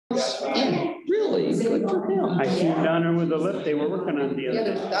Good for him. I see him down there with the lift. They were working on the Yeah,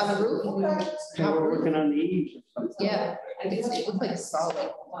 other. they're on the roof. They were working on the eaves. Yeah, it looked like a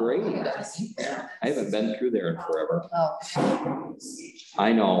solid. Great. I haven't been through there in forever. Oh,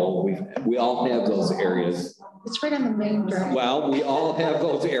 I know, we all have those areas. it's right on the main drag. Well, we all have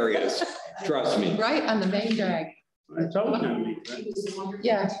those areas, trust me. Right on the main drag. It's always on me, right?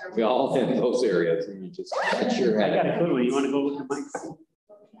 Yeah. We all have those areas and you just catch your I got a head. good one. You want to go look at mine?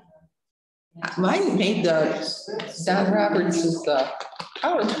 Mine made the, Don Roberts is the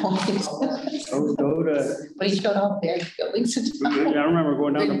PowerPoint. Go to, But he showed off there, buildings and I remember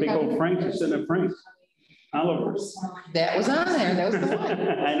going down to big old Frank's and sitting at Frank's. Oliver's. that was on there, that was the one.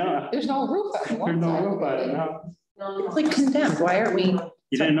 I know. There's no roof on There's one no side. roof on it now. It's like condemned, why aren't we?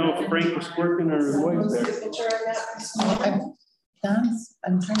 You didn't know if Frank was working or his wife's there.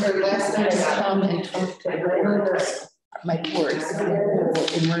 I'm trying to come and talk to the board, my board,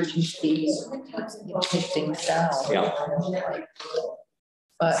 emergencies, take things down. Yeah.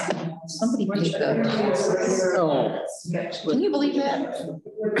 But somebody paid the, Oh, can you believe that?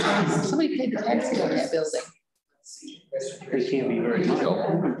 Somebody paid the taxes on that building. They can't be very much. No.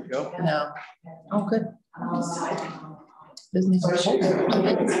 Oh, good. Business.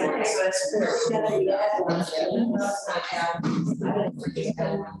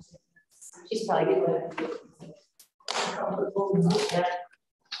 She's probably good.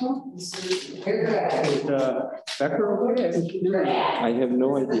 Is Becker over there? I have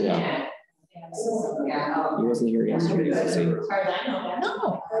no idea. He wasn't here yesterday, was he? No,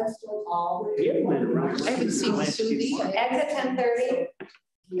 Yeah, man, right. I haven't seen Susie. Exit 10:30.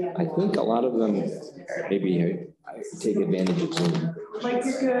 I think a lot of them maybe take advantage of Zoom. Like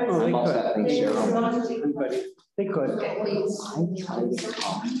you're good. Oh, I'm all they set, thanks, Cheryl. could. They could. I tried to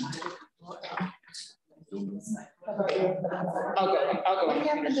call. I'll go. What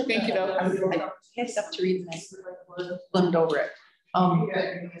happened to thank you though? I had stuff to read and I flipped over it. I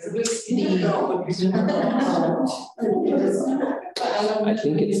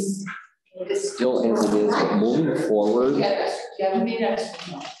think it's still as it is, but moving forward. You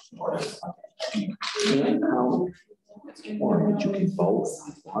can't count or but you can vote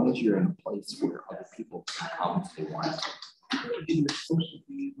as long as you're in a place where other people can count if they want.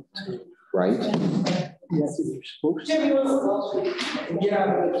 Right? Yes, you're supposed to.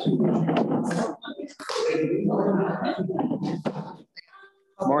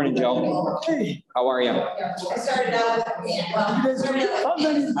 Morning, Joe. Hey, How are you? I started out. how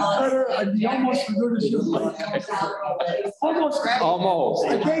many better? I'd be almost as good as you. Almost. Almost.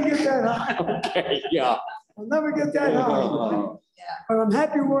 I can't get that high. Okay, yeah. I'll never get that high. But I'm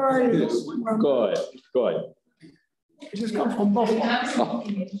happy where I am. Good, good. I just come from Buffalo.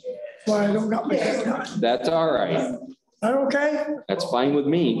 So I don't got my head done. That's all right. Is that okay? That's fine with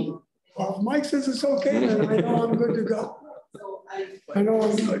me. Well, if Mike says it's okay, then I know I'm good to go. I know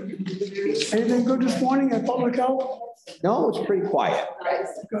I'm good. Anything good this morning at Public Health? No, it's pretty quiet.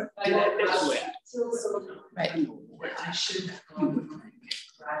 Good. Right.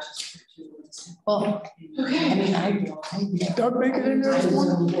 Well, okay, I mean, Doug make it in there this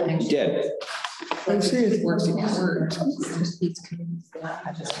morning? Did. I see it. works in your words. I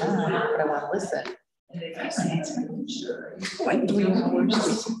just, but I want to listen. Like 3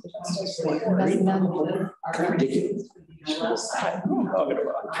 hours. Ridiculous.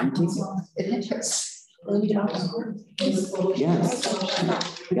 It is. Yes.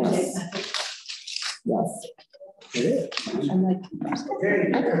 Yes. Yes. It is. I'm like,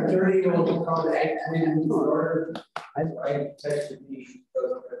 Okay, 30 will call the act committee to order. I texted the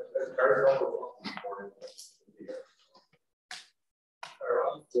card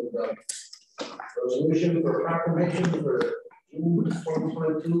resolution for proclamation for June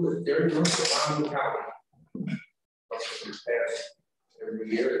 2022 as Dairy Month of Romney County. Passed every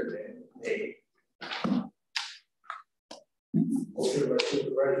year in May. Motion by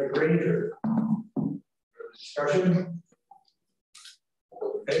Supervisor Granger. Discussion.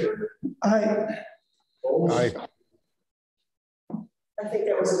 All in favor? Aye. Opposed? I think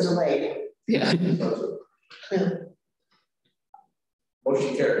that was a delay. yeah.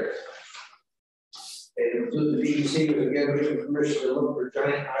 Motion carries. And include the DEC with again giving permission to look for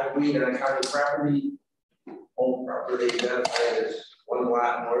giant hogweed on county property. Home property identified as one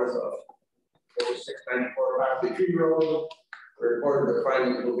lot north of 4694 Rockley Tree Road. The report of the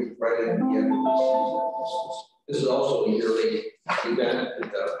findings will be provided at the end of the season. This is also a yearly event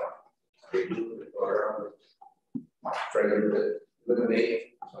that they do around trying to eliminate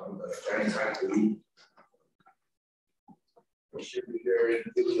some of the giant hogweed. We should be very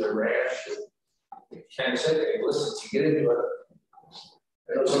good with a rash. Kind of said, hey, listen, you get into it.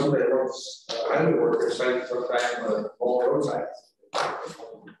 I know somebody wants highway worker decided to put back on the whole roadside.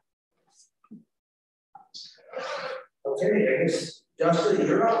 Okay, I guess, Justin,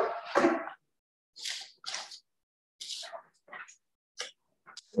 you're up.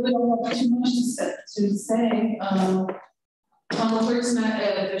 We don't have too much to say. Tom first met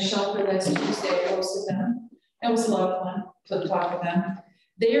at the shelter last Tuesday, I hosted them. It was a lot of fun to talk with them.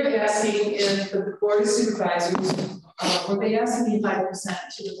 They are asking if the board of supervisors, or they asked me 5%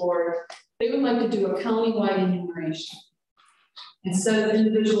 to the board, they would like to do a county-wide enumeration instead of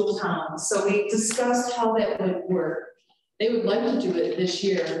individual towns. So we discussed how that would work. They would like to do it this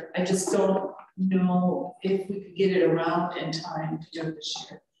year. I just don't know if we could get it around in time to do it this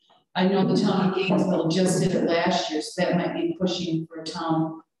year. I know the town of Gainesville just did it last year, so that might be pushing for a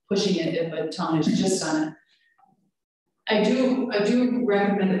town, pushing it if a town is just on it. I do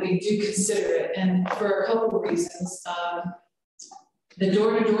recommend that we do consider it, and for a couple of reasons. The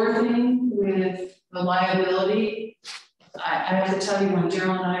door-to-door thing with the liability, I have to tell you, when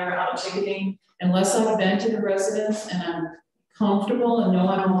Daryl and I are out ticketing, unless I've been to the residence and I'm comfortable and know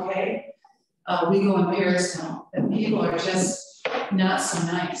I'm okay, we go in pairs now. And people are just not so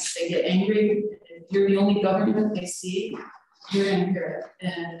nice. They get angry. If you're the only government they see, you're gonna hear it.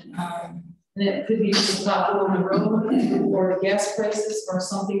 And it could be just a pothole on the road, or the gas prices, or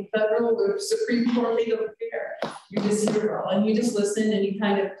something federal, or Supreme Court, they don't care. You just hear it all, and you just listen, and you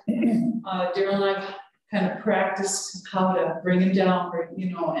kind of, Daryl and I kind of practiced how to bring it down,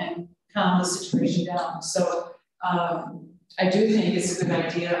 you know, and calm the situation down. So I do think it's a good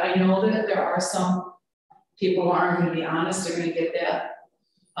idea. I know that there are some people who aren't going to be honest, they're going to get that,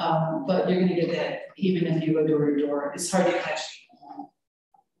 but you're going to get that even if you go door to door. It's hard to catch people.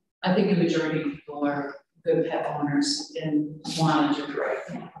 I think the majority of people are good pet owners and want to do the right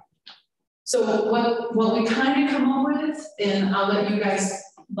thing. So what we kind of come up with, and I'll let you guys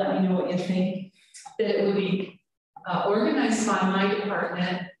let me know what you think, that it would be organized by my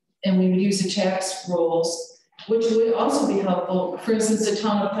department, and we would use the tax rolls, which would also be helpful. For instance, the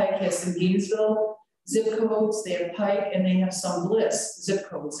town of Pike has some Gainesville zip codes, they have Pike, and they have some Bliss zip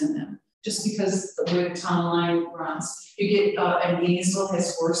codes in them, just because the way the town line runs. You get, and Gainesville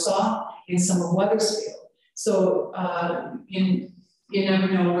has Warsaw and some of Weathersfield. So you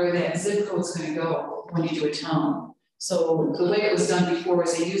never know where that zip code's gonna go when you do a town. So the way it was done before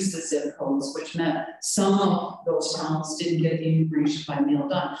is they used the zip codes, which meant some of those towns didn't get the enumeration by mail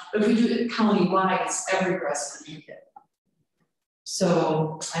done. But if we do it county-wide, it's every resident you get.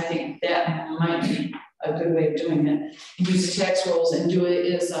 So I think that might be a good way of doing it. Use the tax rolls and do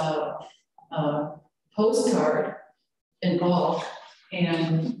it as a postcard in bulk,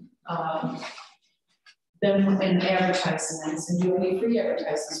 and then advertisements, and do any free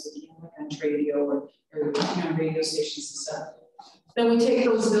advertisements with you, like on radio or on radio stations and stuff. Then we take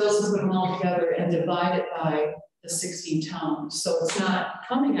those bills and put them all together and divide it by the 16 towns. So it's not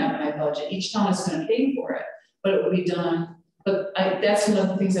coming out of my budget. Each town is going to pay for it, but it will be done. But that's one of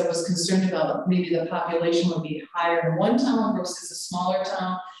the things I was concerned about. Maybe the population would be higher in one town versus a smaller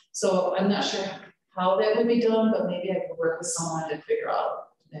town. So I'm not sure how that would be done, but maybe I could work with someone to figure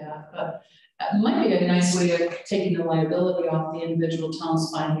out that. But it might be a nice way of taking the liability off the individual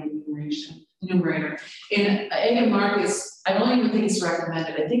towns finding numerator. In Egg and Marcus, I don't even think it's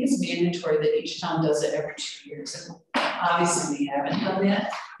recommended. I think it's mandatory that each town does it every 2 years. And obviously we haven't done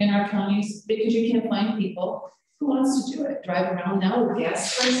that in our counties because you can't find people who wants to do it. Drive around now with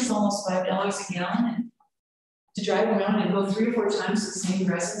gas prices almost $5 a gallon, and to drive around and go 3 or 4 times to the same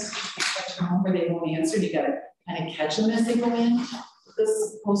residence where they won't answer. You gotta kind of catch them as they go in. This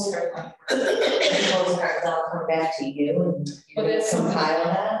is postcard. Postcards all come back to you, and you compile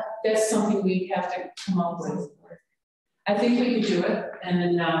that. That's something we have to come up with. I think we could do it, and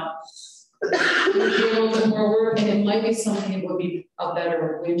then it would be a little bit more work, and it might be something that would be a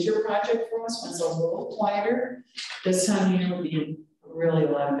better winter project for us when it's a little quieter. This time of year would be really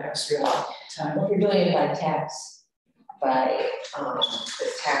a lot of extra time. Well, if you're doing it by tax, by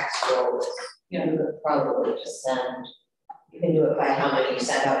the tax rolls, you could probably just send. You can do it by how many you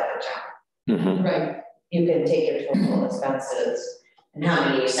send out per town. Mm-hmm. Right. You can take your total expenses and how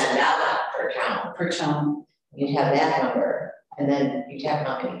many you send out per town. Per town. You'd have that number, and then you'd have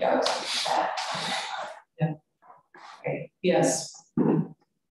how many dogs you have. Yeah. Right. Yes.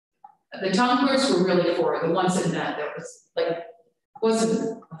 The town clerks were really for it. The ones in that was like, was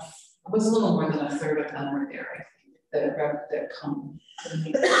a little more than a third of them were there, I think, that come.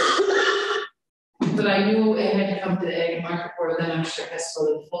 But I knew it had to come to the Egg and Market Board, then I'm sure it has to go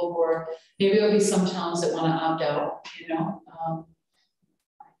to the full board. Maybe there'll be some towns that want to opt out, you know.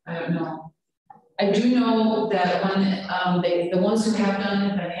 I don't know. I do know that when, the ones who have done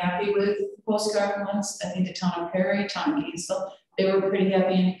it, been happy with the postcard ones, I think the town of Perry, town of Gainesville, they were pretty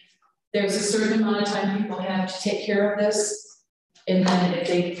happy. There's a certain amount of time people have to take care of this. And then if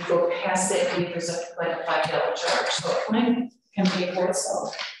they go past that, there's like a $5 charge, so a client can pay for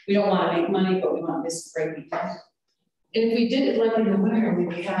itself. We don't want to make money, but we want this break even. And if we did it like in the winter, we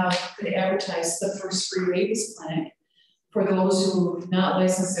could advertise the first free rabies clinic for those who have not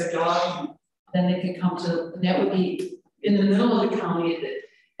licensed their dog. Then they could come to, and that would be in the middle of the county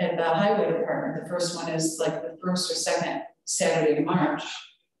at the highway department. The first one is like the first or second Saturday of March.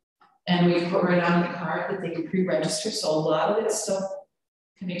 And we put right on the card that they can pre-register. So a lot of that stuff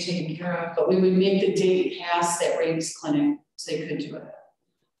can be taken care of, but we would make the date past that rabies clinic so they could do it.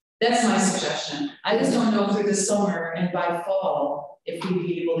 That's my suggestion. I just don't know through the summer and by fall, if we'd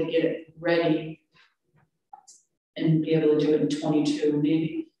be able to get it ready and be able to do it in 22,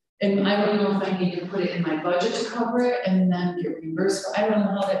 maybe. And I don't know if I need to put it in my budget to cover it and then get reimbursed. I don't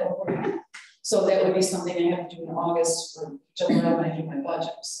know how that will work. So that would be something I have to do in August or July when I do my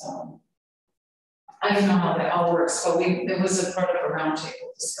budget. So I don't know how that all works, but there was a part of a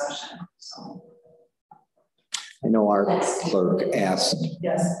roundtable discussion. So I know our clerk asked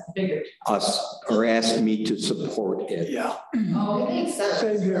yes, figured. us or asked me to support it. Yeah. Oh, It makes sense,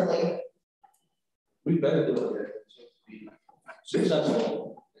 Same here. really. We better do it. Successful.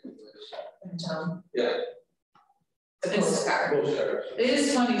 Yeah. Postcard. Postcards. It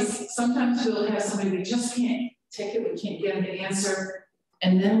is funny, sometimes we'll have somebody, we just can't take it, we can't get them to answer,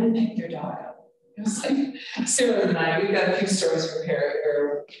 and then we pick their dog up. It was like, Sarah and I, we've got a few stories from Perry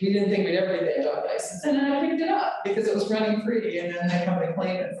where we didn't think we'd ever get a dog license, and then I picked it up because it was running free, and then they come to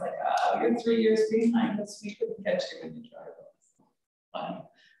claim it, it's like, oh, you're 3 years behind us, we couldn't catch you when you drive.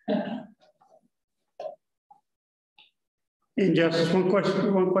 Funny. And Justice, one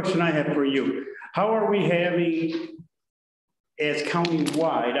question I have for you. How are we having, as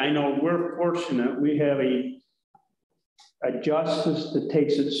county-wide, I know we're fortunate, we have a justice that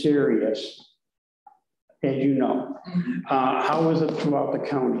takes it serious, as you know. How is it throughout the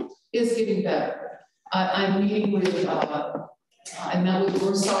county? It's getting better. I'm meeting with, I met with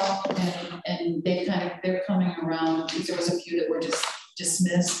Warsaw and they're coming around, because there was a few that were just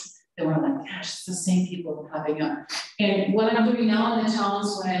dismissed. They were like, gosh, it's the same people popping up. And what I'm doing now in the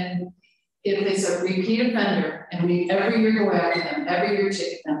towns when, if it's a repeat offender and we every year go after them, every year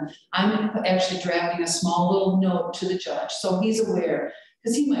ticket them, I'm actually drafting a small little note to the judge. So he's aware,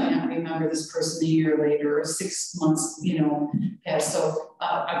 because he might not remember this person a year later or 6 months, past. So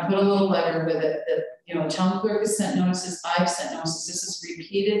I put a little letter with it that, town clerk has sent notices, I've sent notices. This is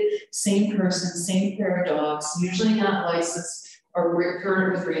repeated, same person, same pair of dogs, usually not licensed or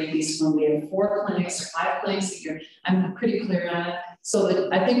recurrent with rabies when we have 4 clinics or 5 clinics a year. I'm pretty clear on it. So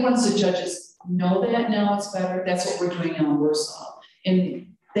that I think once the judges know that now it's better, that's what we're doing now in Warsaw.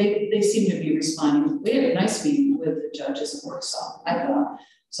 And they seem to be responding. We had a nice meeting with the judges in Warsaw, I thought.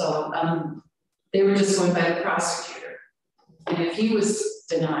 So they were just going by the prosecutor. And if he was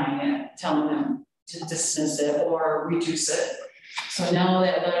denying it, telling them to dismiss it or reduce it. So now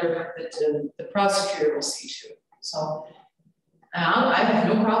that letter that the prosecutor will see to. So I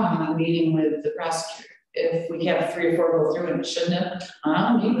have no problem in meeting with the prosecutor. If we have 3 or 4 go through and it shouldn't have,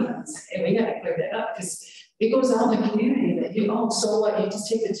 I'll meet with them and say, hey, we got to clear that up, because it goes out in the community that so what, you just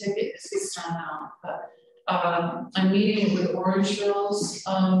take the ticket, this gets thrown out. But I'm meeting with Orangeville's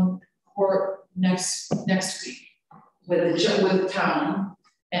court next week with the town,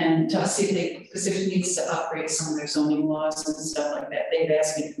 and to see because it needs to upgrade some of their zoning laws and stuff like that. They've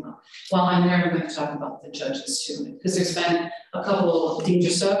asked me to come up. While I'm there, I'm going to talk about the judges too, because there's been a couple of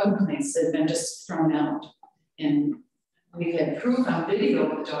dangerous dog complaints that have been just thrown out. And we've had proof on video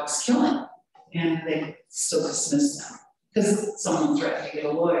of the dogs killing, and they still dismiss them because someone threatened to get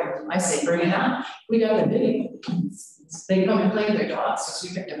a lawyer. I say, bring it on. We got the video. They come and claim their dogs because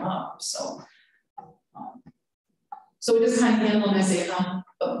we picked them up. So we just kind of handle them as they come.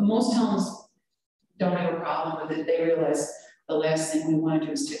 But most towns don't have a problem with it. They realize the last thing we want to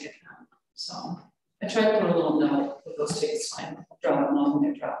do is ticket them. So I try to put a little note with those tickets, fine, drop them off when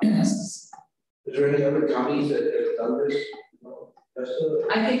they're dropping us. Is there any other counties that have done this?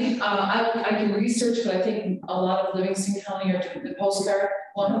 I think I can research, but I think a lot of Livingston County are doing the postcard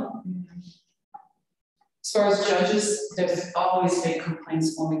one. As far as judges, there's always big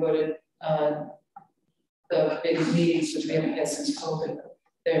complaints when we go to the big meetings, which we haven't had since COVID.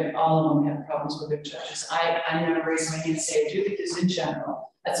 All of them have problems with their judges. I'm going to raise my hand and say I do because in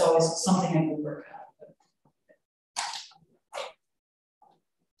general, that's always something I can work out.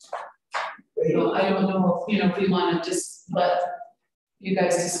 I don't know if we want to just let you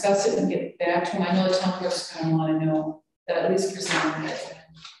guys discuss it and get back to them. I know the town clerks kind of want to know that at least present it.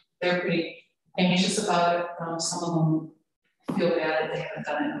 They're pretty anxious about it. Some of them feel bad that they haven't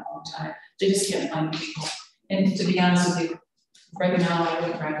done it in a long time. They just can't find people. And to be honest with you, right now I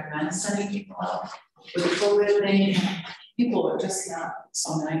wouldn't recommend sending people out with the COVID thing. People are just not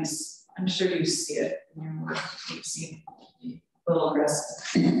so nice. I'm sure you see it in your work. You see a little aggressive.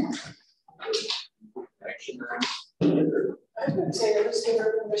 I would say that just give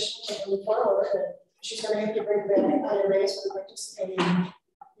her permission to move forward, and she's gonna have to bring back IRAs for participating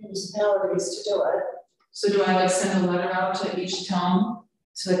municipalities to do it. So do I like send a letter out to each town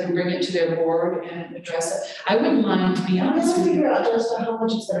so they can bring it to their board and address it? I wouldn't mind, to be honest with you. Figure out just how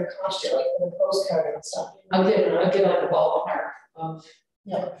much it's gonna cost you, like for the postcard and stuff. I'll get like a ballpark of.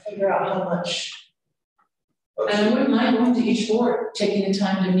 Yeah, figure out how much. And I wouldn't mind going to each board, taking the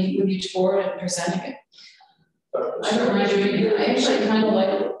time to meet with each board and presenting it. I don't mind doing it. I actually kind of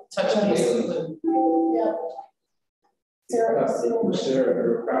like touching base with them. Yeah. Sarah,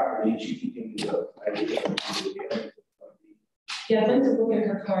 her property, she can do it. Yeah, I'd like to look at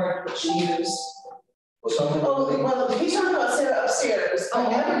her card, what she used. Well, he's talking about Sarah upstairs. I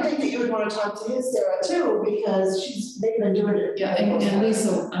would think that you would want to talk to his Sarah too, because they've been doing it. Yeah, and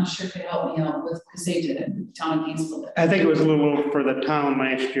Lisa, I'm sure could help me out with, because they did it, town of Gainesville. I think it was a little for the town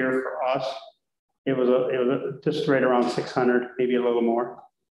last year for us. It was just right around 600, maybe a little more,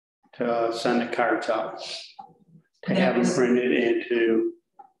 to send the cards out. To have them printed and to.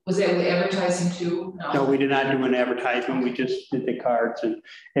 Was that with advertising too? No, we did not do an advertisement. We just did the cards, and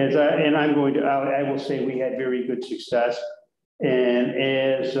I'm going to. I will say we had very good success. And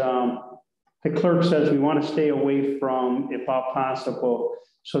as the clerk says, we want to stay away from, if all possible,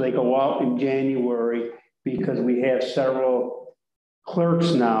 so they go out in January, because we have several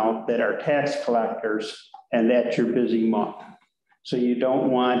clerks now that are tax collectors, and that's your busy month. So you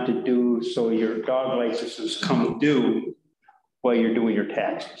don't want to do so your dog licenses come due while you're doing your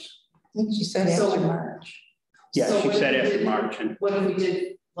taxes. I think she said after March. Yeah, So she said after March. And what if we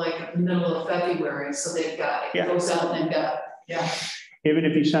did like middle of February, so they've got, it goes out and they've got, even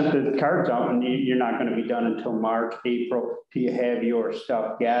if you sent the cards out and you're not going to be done until March, April, till you have your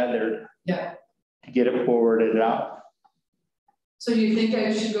stuff gathered to get it forwarded out. So do you think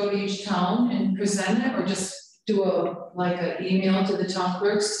I should go to each town and present it, or just do an email to the town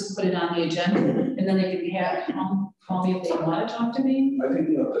clerks to put it on the agenda, and then they can call me if they want to talk to me? I think,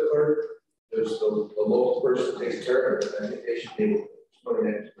 the clerk, there's the local person that takes care of it, I think they should be able to put it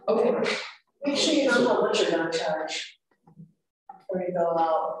in. Okay. Make sure you know how much you're gonna charge before you go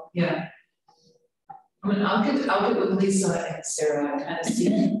out. Yeah. I mean, I'll get with Lisa and Sarah and kind of see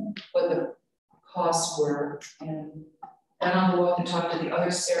what the costs were, and I'll go up and talk to the other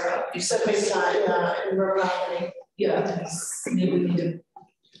Sarah. You said in rural property. Yeah, maybe we need to.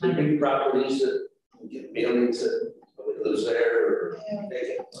 Big properties that get mailings that nobody lives there, or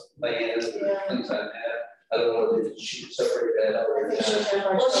vacant land, or things like that. I don't know if she should separate that out.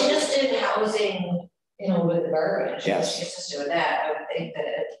 Well, she just did housing, with the bourbon. Yes. She's just doing that. I would think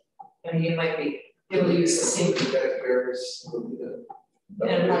that, you might be able to use the same.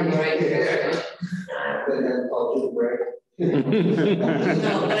 And probably right here. I'll do right.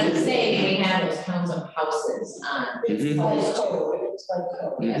 No, but I'm saying we have those kinds of houses on. It's like code. It's like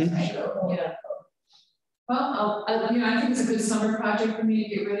code. Yes, I know. Yeah. Well, I think it's a good summer project for me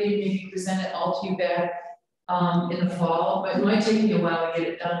to get ready, maybe present it all to you back in the fall, but it might take me a while to get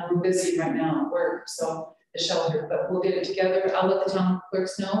it done. We're busy right now at work, so the shelter, but we'll get it together. I'll let the town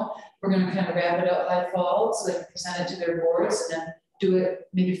clerks know. We're gonna kind of wrap it up by fall so they can present it to their boards and then do it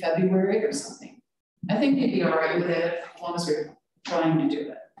maybe February or something. I think they'd be all right with it as long as we're trying to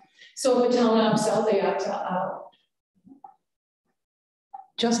do it. So if a town opts out, they opt out.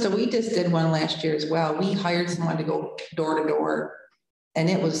 Justin, we just did one last year as well. We hired someone to go door to door, and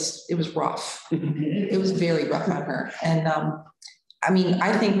it was rough. It was very rough on her. And I mean,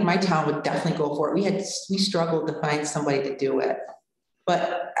 I think my town would definitely go for it. We struggled to find somebody to do it,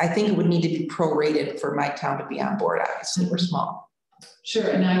 but I think it would need to be prorated for my town to be on board. Obviously, we're small. Sure,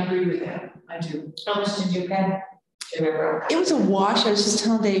 and I agree with that. I do. How much did you pay? Do you remember? It was a wash. I was just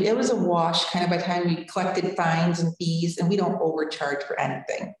telling Dave, it was a wash kind of by the time we collected fines and fees, and we don't overcharge for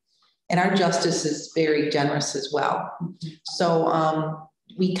anything. And our justice is very generous as well. So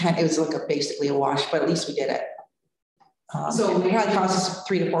it was like basically a wash, but at least we did it. So it probably cost us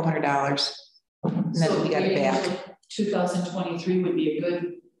 $300 to $400, and then we got it back. 2023 would be a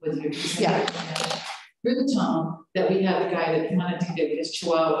good with you. Yeah. We're the town that we had the guy that wanted to get his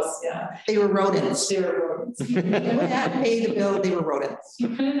chihuahuas, yeah. They were rodents. They were rodents. They would have to pay the bill, they were rodents. He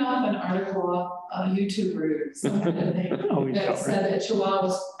printed off an article off YouTube or something that said that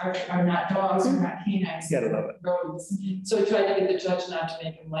chihuahuas are not dogs, are not canines, Gotta love it. rodents. So he tried to get the judge not to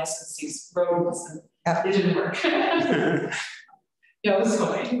make him license these rodents, and it didn't work. Yeah, it was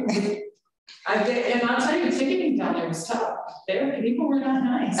funny. And I'll tell you, ticketing down there was tough. People were not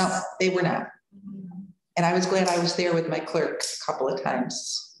nice. No, they were not. And I was glad I was there with my clerks a couple of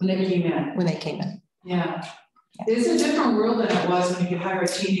times. When they came in. Yeah. It's a different world than it was when you could hire a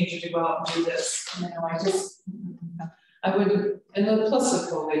teenager to go out and do this. You know, I wouldn't, and then plus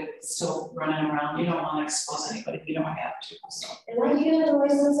the COVID still running around. You don't want to expose anybody if you don't have to. So. And why do you have a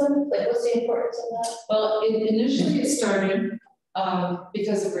license on, like, what's the importance of that? Well, initially it started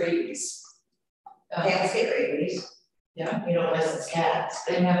because of rabies. Cats get rabies. Yeah. You don't license cats.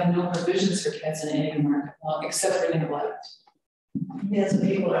 They have no provisions for cats in any market law except for neglect. Yeah, so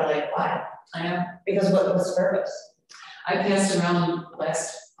people are like, why? I know. Because what was the purpose? I passed around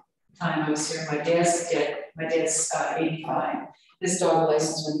last time I was here. My dad's 85. His dog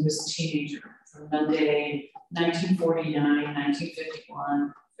licensed when he was a teenager from Monday, 1949,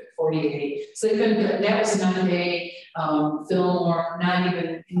 1951, 48. So they've been, that was Monday, Fillmore, not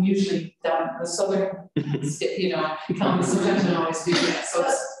even, and usually down the southern, counties sometimes don't always do that. So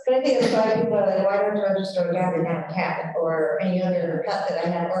it's, but I think it's why people are like, why don't you register a dog and have a cat or any other pet that I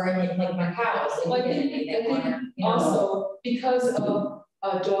have, or any, like my cows. Like, I think also because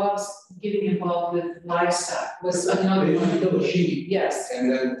of dogs getting involved with livestock was another They one. kill a sheep. Yes.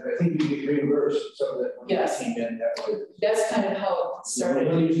 And then I think you get reimbursed some of that. Money Yes. came in that way. That's kind of how it started.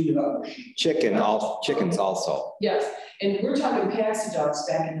 What do you think about the sheep? Chickens also. Yes, and we're talking packs of dogs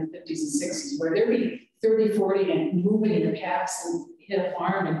back in the 50s and 60s where there'd be 30, 40 and moving in the packs and hit a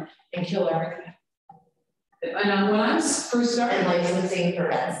farm and kill everything. And when I first started, And licensing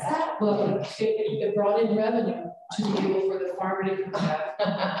prevents that? well, it brought in revenue to be able for the farmer to come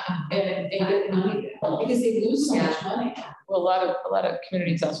back and get money because they lose so much money. Well, a lot of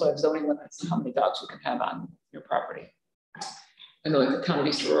communities also have zoning limits on how many dogs you can have on your property. I know, like the town of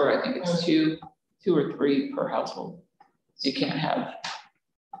East Aurora, I think it's two or three per household. So you can't have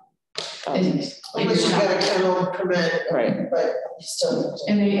thousands. Unless you got a kennel permit. Right. But you still.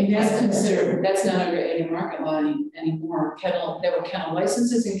 And that's considered, that's not under any market law anymore. There were kennel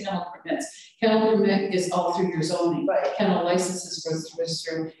licenses and kennel permits. Kennel permit is all through your zoning. Right. Kennel licenses was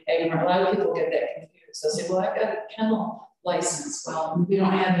through ag market. A lot of people get that confused. They'll say, well, I've got a kennel license. Well, we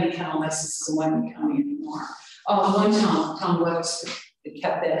don't have any kennel licenses in Wyoming County anymore. One town Webster, they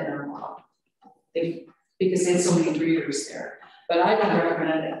kept that in their law. Because they had so many breeders there. But I don't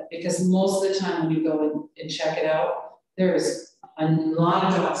recommend it because most of the time when you go and check it out, there's a lot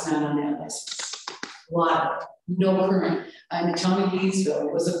of dogs not on that license. A lot, no current. In the town of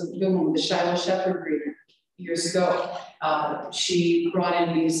Leesville was a woman with a Shiloh Shepherd breeder years ago. She brought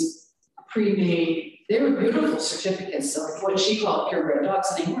in these pre-made, they were beautiful certificates, so what she called purebred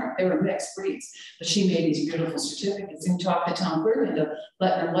dogs, and they weren't, they were mixed breeds. But she made these beautiful certificates and talked the town clerk into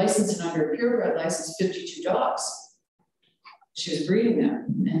letting her license and under a purebred license 52 dogs. She was breeding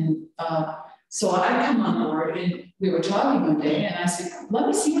them. And so I come on board and we were talking one day and I said, let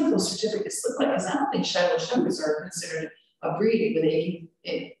me see what those certificates look like. Because I don't think Shiloh Shepherds are considered a breed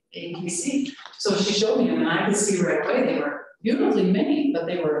with AKC. So she showed me them and I could see right away they were beautifully made, but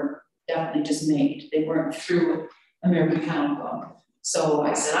they were definitely just made. They weren't through American Kennel Club. So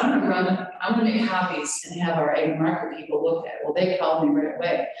I said, I'm gonna make copies and have our ag market people look at it. Well, they called me right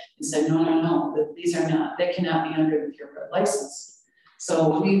away and said, no, these are not, they cannot be under the purebred license.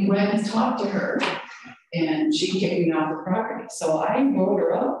 So we went and talked to her and she kicked me off the property. So I wrote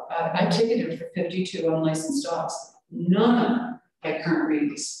her up. I ticketed her for 52 unlicensed dogs. None of them had current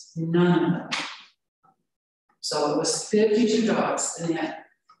rabies, none of them. So it was 52 dogs in that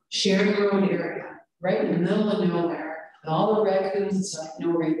shared road area, right in the middle of nowhere. All the raccoons and stuff,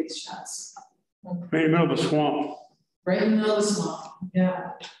 no rabies shots. Right in the middle of the swamp. Right in the middle of the swamp,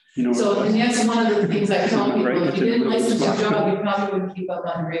 yeah. You know, So, and that's one of the things I tell people, Right, if you didn't license your swamp. dog, you probably wouldn't keep up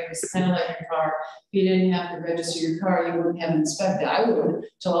on the rabies. It's kind of like your car. If you didn't have to register your car, you wouldn't have it inspected. I would,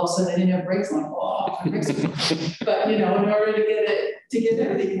 till all of a sudden they didn't have brakes on. Oh, brakes. But you know, in order to get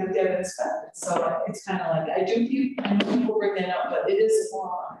everything, you have to have it inspected. So it's kind of like, I know people bring that up, but it is a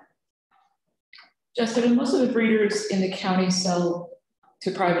law. Justin, and most of the breeders in the county sell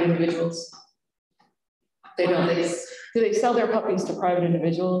to private individuals. They don't. Do they sell their puppies to private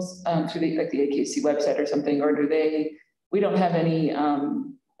individuals through the AKC website or something, or do they? We don't have any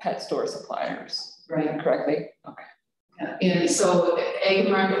pet store suppliers, right? Correctly. Okay. And so ag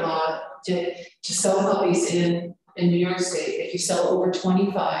market law to sell puppies in New York State, if you sell over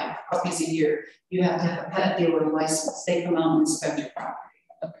 25 puppies a year, you have to have a pet dealer license. They come out and inspect your property.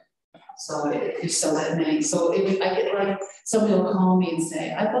 So if you sell that many, so if I get like, somebody will call me and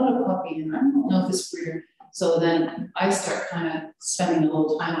say, I bought a puppy and I don't know if this breeder. So then I start kind of spending a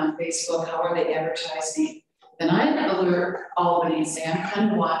little time on Facebook. How are they advertising? Then I alert Albany and say, I'm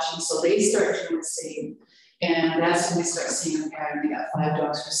kind of watching. So they start doing the same. And that's when we start seeing, okay, we got 5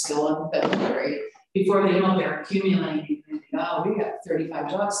 dogs for sale in February. Before they know they're accumulating, and they go, oh, we got 35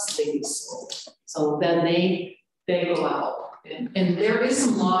 dogs today we sold. So then they go out. And there is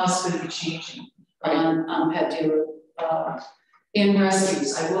some laws going to be changing on pet dealer in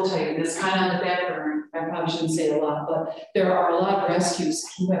rescues. I will tell you, this kind of on the back burner. I probably shouldn't say a lot, but there are a lot of rescues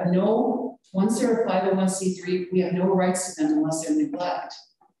who have no, once they're a 501c3, we have no rights to them unless they're neglect.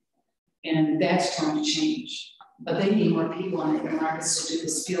 And that's trying to change. But they need more people in the markets to do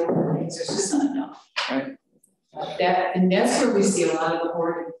this field things. There's just not enough. Right. And that's where we see a lot of the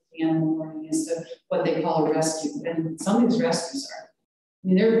hoarding animal hoarding is what they call a rescue. And some of these rescues are, I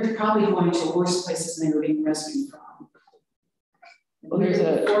mean, they're probably going to worse places than they were being rescued from. Well, there's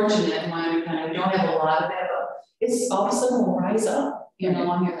a fortunate one, kind of don't have a lot of that, but it's all of a sudden will rise up, you know,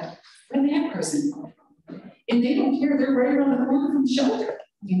 on your, where that person come from? And they don't care, they're right around the corner from the shelter.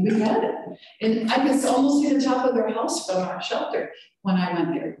 I mean, we had it. And I could almost see the top of their house from our shelter when I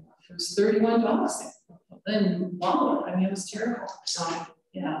went there. There was 31 dogs there. Then wow, I mean, it was terrible. So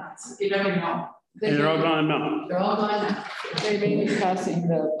yeah, you never know. And they're all gone now. They're all gone now. They may be passing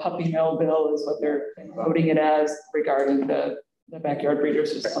the puppy mill bill is what they're voting it as regarding the backyard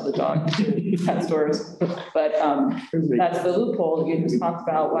breeders who sell the dog to pet stores. But that's the loophole. You just talked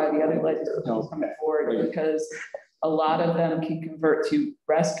about why the other legislation is coming forward, because a lot of them can convert to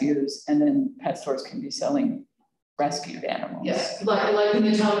rescues and then pet stores can be selling rescued animals. Yes, like in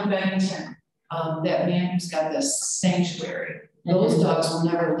the town of Bennington, that man who's got this sanctuary, those dogs will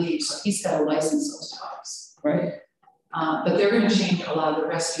never leave. So he's got to license those dogs. Right. But they're going to change a lot of the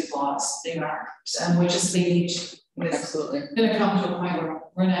rescue laws. They are, and which is they need to. Absolutely. It's going to come to a point where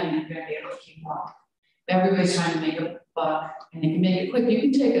we're not even going to be able to keep up. Everybody's trying to make a buck, and they can make it quick. You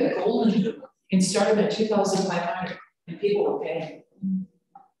can take a golden doodle and start them at $2,500, and people will pay.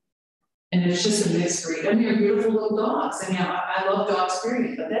 And it's just a mixed breed. I mean, they're beautiful little dogs. I mean, I love dogs,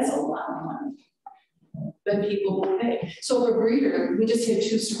 period, but that's a lot of money. But people will pay. So for breeder, we just had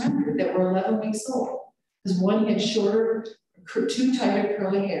 2 surrendered that were 11 weeks old. Because one had shorter, too tight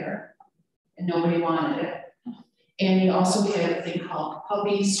curly hair, and nobody wanted it. And he also had a thing called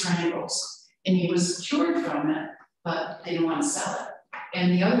puppy strangles, and he was cured from it, but they didn't want to sell it.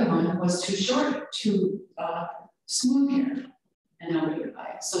 And the other one was too short, too smooth hair, and nobody would buy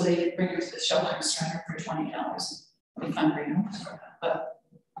it. So they bring her to the shelter and strain her for $20. We found great homes for that, but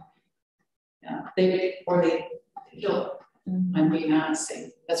yeah, they kill it. I'm being honest,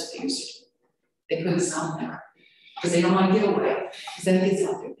 that's what they used to do. They couldn't sell them because they don't want to give away, because then it gets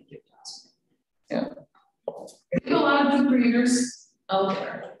out there. They give to us. Yeah. There's a lot of good breeders out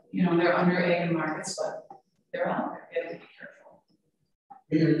there. You know, they're under egg markets, but they're out there. You have to be careful.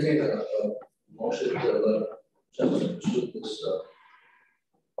 We entertain a motion to substitute this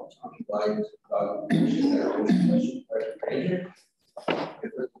occupied discussion.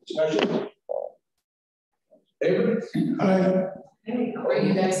 David? Hey, I'll bring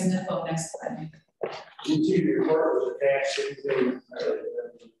you guys in the phone next time. You see the report was attached to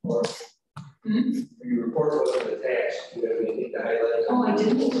your report was attached. Do you have anything to highlight? Oh, I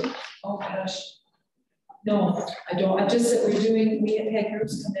didn't. Oh gosh. No, I don't. I just said we had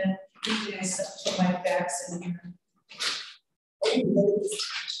groups come in. Usually I put my facts in here.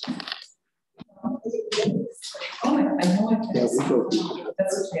 Oh, I know I can. Yeah, we go.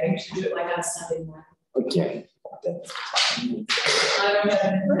 That's okay. I usually do it like on Sunday morning. Okay. I don't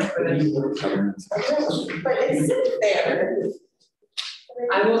have any. But it's there.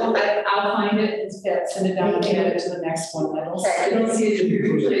 I'll find it and send it down and add it to the next one. I don't see it in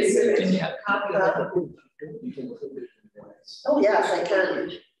your place. And you have a copy of it. Oh, yes, I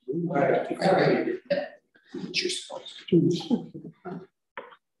can. All right. All right. You're supposed to do.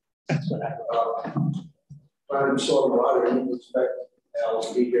 That's what I. I'm soil and water, you expect Al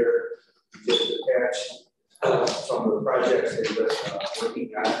to be here, just attach some of the projects that we're working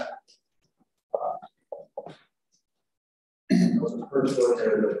on. The first one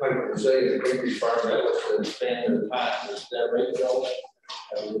there, the pipe for say the bakery farm, that was to expand the pot, is that right, Joe?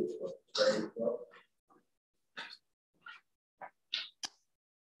 A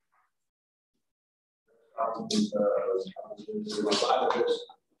lot of this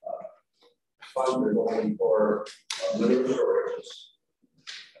funds are going for litter storage.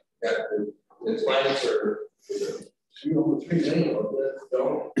 Got the The clients are, over 3 million of that,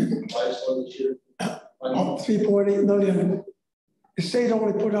 don't, last one this year. 3.8 million. The state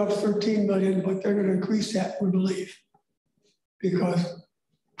only put out 13 million, but they're gonna increase that, we believe. Because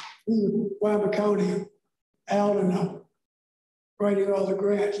Wyoming County, Al and writing all the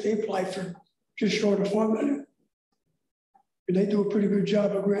grants, they applied for just short of 4 million. And they do a pretty good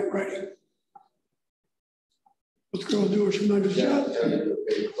job of grant writing. Those girls do a tremendous job.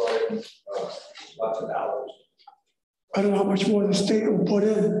 Lots of dollars. I don't know how much more the state will put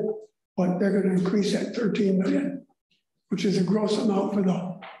in, but they're gonna increase that 13 million, which is a gross amount for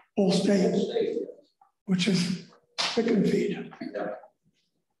the whole state, which is pick and feed. Yeah.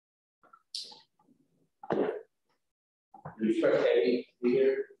 Do you expect Eddie to be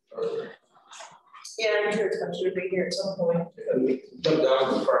here? Yeah, I'm sure it's going to be here at some point. We come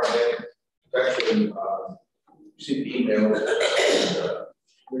down to the farm section, see the emails,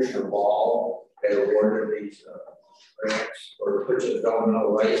 Commissioner Ball had awarded these grants for purchase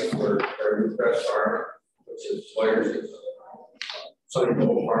developmental rights for our new Crest Farm, which is Slayers, Sunny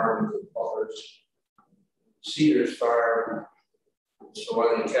Hill Farm, Butler's, Cedars Farm, so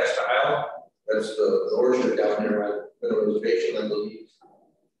one in Cast Isle. That's the orchard down there on mineralization, I believe.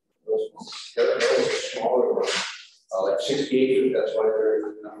 Those smaller ones, like 60 acres, that's why they're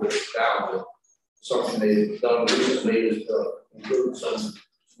the number down. But something they've done recently is to include some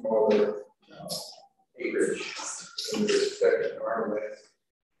smaller acreage in the second farmland.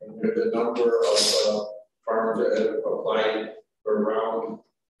 And there's a number of farms that have applied for around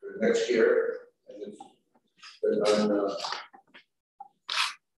next year. And it's been done.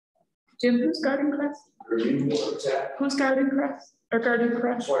 Jim, who's Garden Crest? What's that? Who's Garden Crest? Or Garden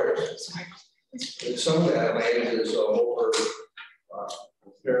Crest? Slayers. And some of that land is over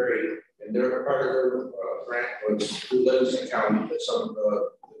Perry, and they're part of their grant was through Livingston County, but some of the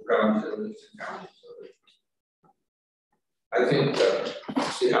grounds in Livingston County. So I think,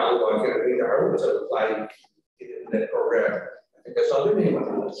 see how I can make the Harvards have applied in that program. I think that's all they're doing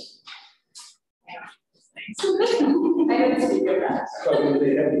on this. I didn't speak of that. So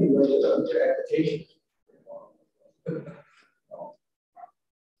they have to do their application.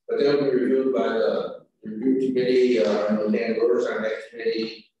 But they'll be reviewed by the review committee, Dan Lewis on that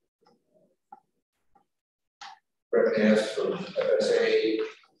committee. Brett Ness from FSA,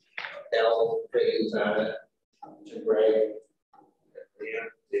 Al Higgins on it, Jim Gregg.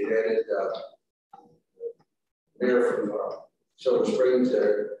 They added Mayor from Silver Springs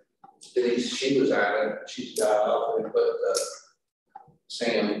there. Denise, she was on it. She's got off and put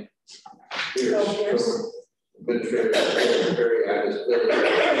Sam Pierce. Administrator very honest,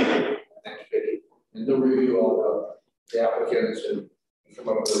 and they'll review all the applicants and come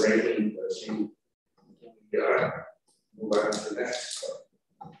up with a rating, see, move on to the next.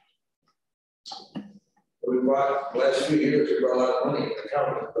 We brought, last few years, we brought a lot of money in the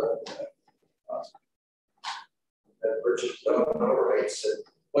county, but that purchase development rights and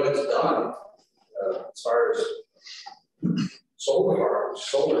what it's done as far as solar farms,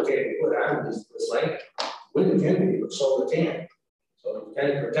 solar can be put on this land. Wind can be, but solar can't. So we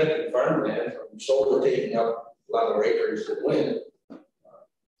kind of protected farmland from solar taking up a lot of acres of wind.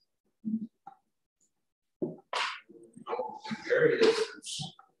 Very different.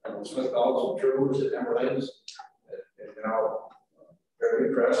 Smith Falls and Trues and Emeralds, and now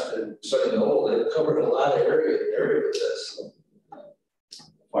Very Crest and Sunny Knoll, they've covered a lot of area with this.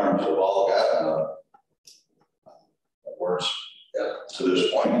 Farms have all got works. Yeah. To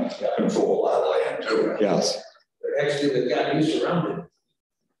this point, control a lot of land too. Yes. Actually, they've got you surrounded.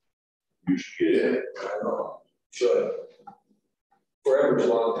 You should get in. I know. Should. Forever's a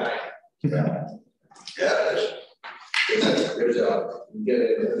long time. Yeah. Yeah, it is. There's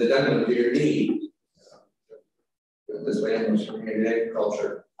the diamond to your knee. This land was from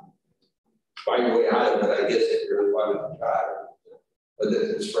agriculture. Find your way out of it, I guess, if you really wanted to try. But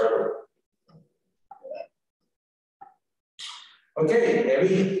it's forever. Okay,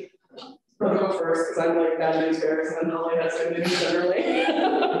 Abby. I'll go first because I'm like bad news bears and then Holly has good news generally.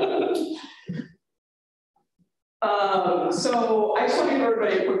 So I just want to give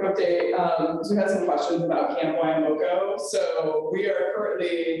everybody a quick update. So we had some questions about Camp Waiamoko. So we are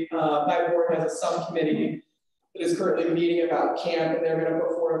currently, my board has a subcommittee that is currently meeting about camp, and they're going to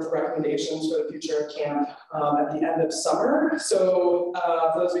put forward recommendations for the future of camp at the end of summer. So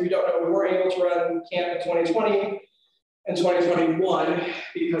for those of you who don't know, we were able to run camp in 2020 and 2021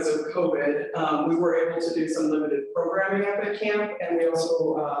 because of COVID. We were able to do some limited programming at the camp, and we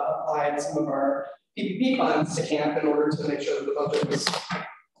also applied some of our PPP funds to camp in order to make sure that the budget was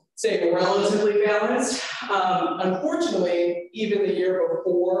staying relatively balanced. Unfortunately, even the year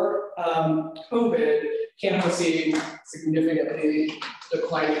before COVID, camp was seeing significantly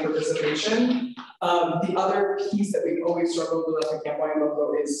declining participation. The other piece that we've always struggled with at Camp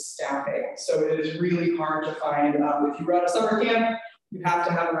Waiamoko is staffing. So it is really hard to find, if you run a summer camp, you have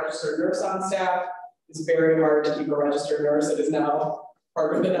to have a registered nurse on staff. It's very hard to keep a registered nurse. It is now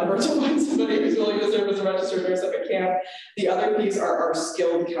part of the number to find somebody who's willing to serve as a registered nurse at the camp. The other piece are our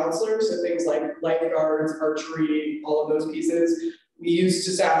skilled counselors, so things like lifeguards, archery, all of those pieces. We used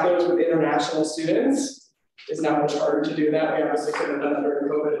to staff those with international students. It's now much harder to do that. We obviously couldn't have done that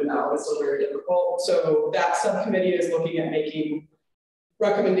during COVID, and now it's still very difficult. So that subcommittee is looking at making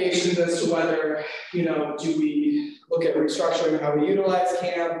recommendations as to whether, do we look at restructuring how we utilize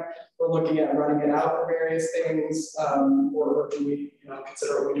camp? We're looking at running it out for various things, or do we,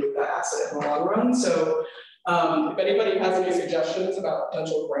 consider what we do with that asset in the long run? So if anybody has any suggestions about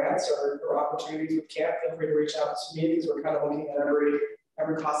potential grants or opportunities with camp, feel free to reach out to me, because we're kind of looking at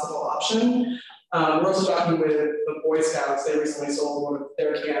every possible option. We're also talking with the Boy Scouts. They recently sold one of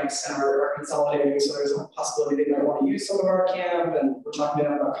their camps and are consolidating, so there's a possibility they might want to use some of our camp, and we're talking to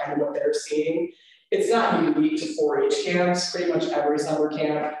them about kind of what they're seeing. It's not unique to 4-H camps. Pretty much every summer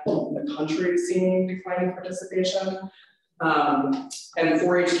camp in the country is seeing declining participation. And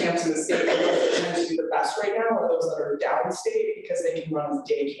 4-H camps in the state that tend to do the best right now are those that are downstate, because they can run as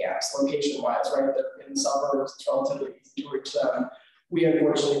day camps location-wise, right? They're in the suburbs, it's relatively easy to reach them. We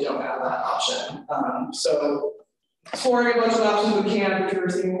unfortunately don't have that option. So exploring a bunch of options with camp. If you're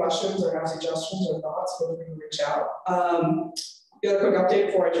receiving questions or have suggestions or thoughts, feel free to reach out. The other quick update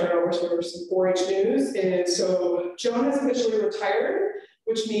before I turn it over to some 4-H news is, so Joan has officially retired,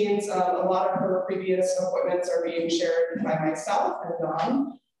 which means a lot of her previous appointments are being shared by myself and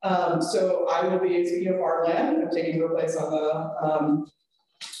Don. So I will be, speaking of farmland, I'm taking her place on the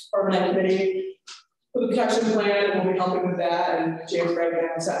farmland committee for the protection plan, and we'll be helping with that. And James Greg and I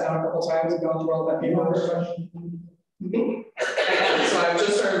have sat down a couple times and gone through all that paperwork. So I've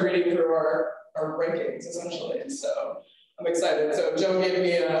just started reading through our rankings, essentially. So I'm excited. So Joan gave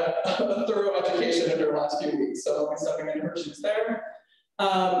me a thorough education in her last few weeks, so I'll be stepping into her shoes there.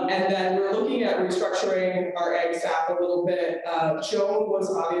 And then we're looking at restructuring our ag staff a little bit. Joan was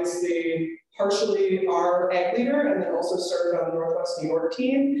obviously partially our ag leader, and then also served on the Northwest New York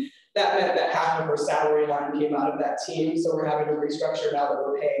team. That meant that half of her salary line came out of that team, so we're having to restructure now that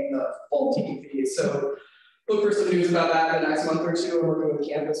we're paying the full team fees. So look for some news about that in the next month or two. We're working with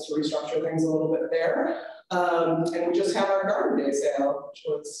campus to restructure things a little bit there. And we just had our garden day sale, which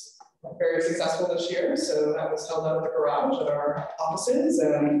was very successful this year. So that was held out at the garage at our offices,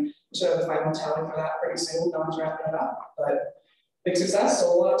 and we should have the final tally for that pretty soon. Don's wrapping it up, but big success.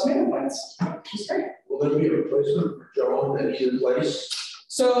 Sold a lot of tomato plants, which is great. Will there be a replacement for Joan that you replace?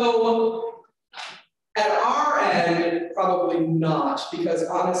 So at our end, probably not, because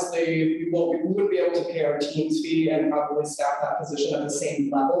honestly, we wouldn't be able to pay our team's fee and probably staff that position at the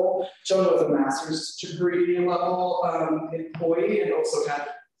same level. Joan was a master's degree level employee and also had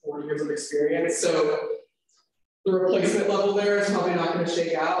 4 years of experience. So the replacement level there is probably not going to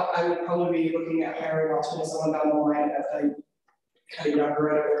shake out. I would probably be looking at hiring alternate someone down the line at the kind of younger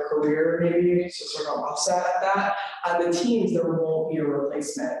end of their career, maybe, to sort of offset that. On the teams, there won't be a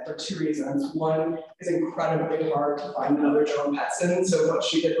replacement for 2 reasons. One is incredibly hard to find another Joan Petson. So what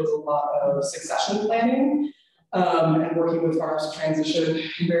she did was a lot of succession planning and working with farms to transition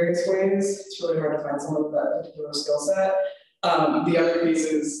in various ways. It's really hard to find someone with that particular skill set. The other piece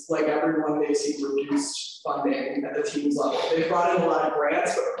is, like everyone, they see reduced funding at the teams level. They brought in a lot of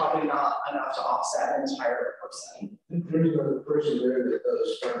grants, but probably not enough to offset an entire person. There's another person there that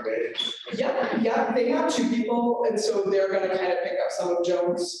does farm management. Yeah, they have 2 people, and so they're going to kind of pick up some of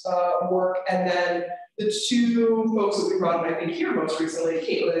Joan's work, and then the 2 folks that we brought in, I think here most recently,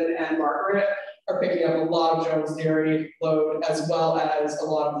 Caitlin and Margaret, are picking up a lot of Joan's dairy load, as well as a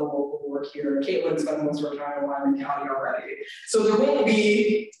lot of the local work here. Caitlin's spent most of her time in Wyoming County already. So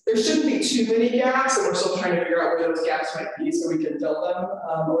there shouldn't be too many gaps, and we're still trying to figure out where those gaps might be so we can fill them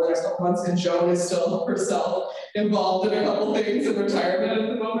over the next couple months. And Joan is still herself involved in a couple things in retirement at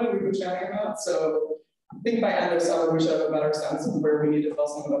the moment we've been chatting about. So I think by end of summer, we should have a better sense of where we need to fill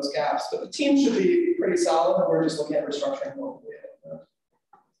some of those gaps. But the team should be pretty solid, and we're just looking at restructuring locally.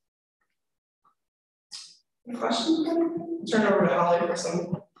 Any questions? Turn it over to Holly for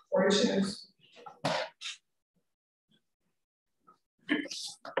some 4-H news.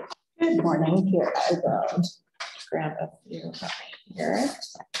 Good morning. Here I will grab a few up here.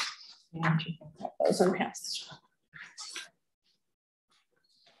 And you can put those in past.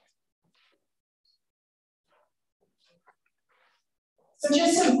 So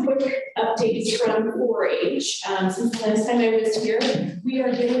just some quick updates from 4-H. Since the last time I was here, we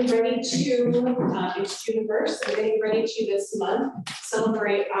are getting ready to, it's June 1st, so we're getting ready to this month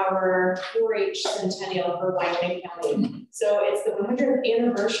celebrate our 4-H centennial for Wyoming County. So it's the 100th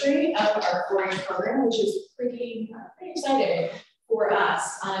anniversary of our 4-H program, which is pretty exciting for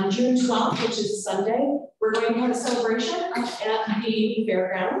us. On June 12th, which is Sunday, we're going to have a celebration at the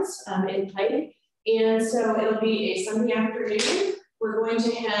fairgrounds in Pike. And so it'll be a Sunday afternoon. We're going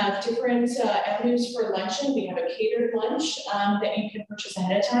to have different avenues for luncheon. We have a catered lunch that you can purchase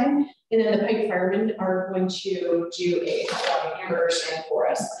ahead of time. And then the Pike Firemen are going to do a hamburger stand for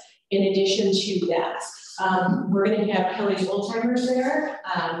us. In addition to that, we're going to have Kelly's Old Timers there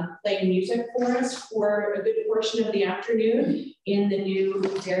playing music for us for a good portion of the afternoon in the new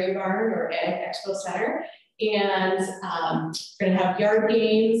Dairy Barn or Ag Expo Center. And we're going to have yard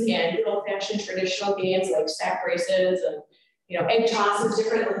games and good old-fashioned traditional games like sack races and egg tosses,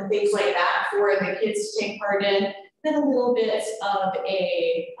 different things like that for the kids to take part in. Then a little bit of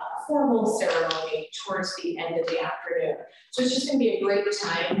a formal ceremony towards the end of the afternoon. So it's just going to be a great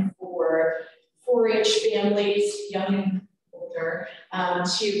time for 4-H families, young and older,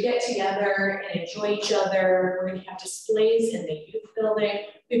 to get together and enjoy each other. We're going to have displays in the youth building.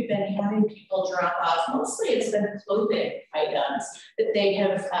 We've been having people drop off, mostly it's been clothing items that they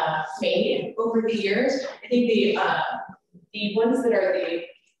have made over the years. I think the ones that are the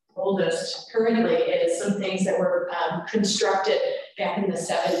oldest currently is some things that were constructed back in the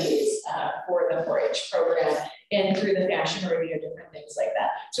 70s for the 4-H program and through the fashion review, different things like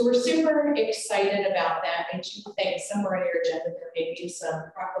that. So we're super excited about that. I do think somewhere on your agenda there may be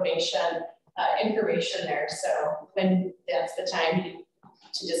some proclamation information there. So when that's the time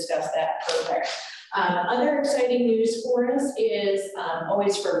to discuss that further. Other exciting news for us is,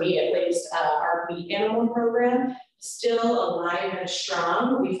 always for me at least, our meat animal program. Still alive and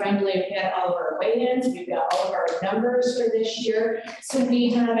strong. We finally have had all of our weigh-ins. We've got all of our numbers for this year. So we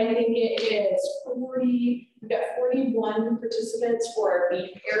have, I think it is 40, we've got 41 participants for our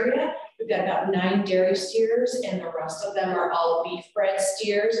beef area. We've got about 9 dairy steers and the rest of them are all beef bred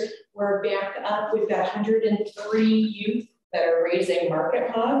steers. We're back up. We've got 103 youth that are raising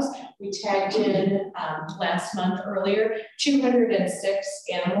market hogs. We tagged in last month earlier, 206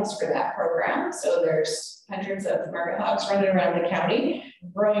 animals for that program. So there's hundreds of market hogs running around the county,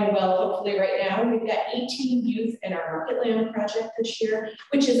 growing well, hopefully right now. We've got 18 youth in our market land project this year,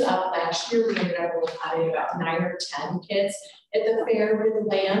 which is up last year. We ended up having about 9 or 10 kids at the fair with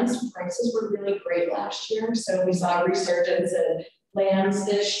lambs. Prices were really great last year. So we saw a resurgence in lambs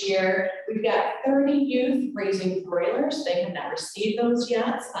this year. We've got 30 youth raising broilers. They have not received those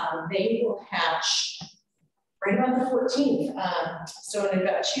yet. They will hatch right around the 14th. So in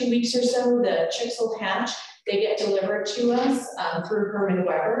about 2 weeks or so, the chicks will hatch. They get delivered to us through Herman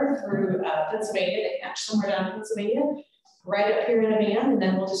Weber, through Pennsylvania. They hatch somewhere down in Pennsylvania, right up here in a van, and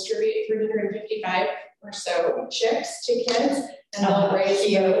then we'll distribute 355 or so chicks to kids, and they'll raise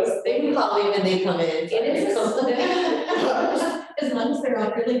those. They can call even they come in. It is something. As long as they're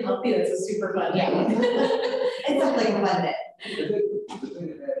all really healthy, that's a super fun day. It's like a fun day. The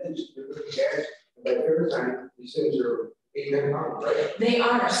thing that is, like every time, these things are 8-9 pounds, right? They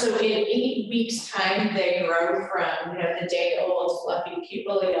are. So in 8 weeks' time, they grow from the day-old fluffy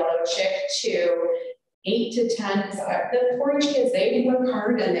pupil yellow chick to 8 to 10. The 4-H kids, they work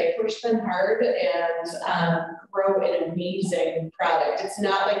hard and they push them hard and grow an amazing product. It's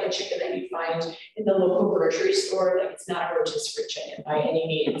not like a chicken that you find in the local grocery store. Like it's not a rotisserie chicken by any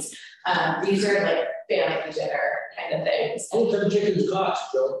means. These are like family dinner kind of things. What does chickens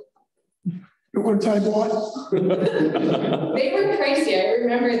cost, Joe? One time what? They were pricey, I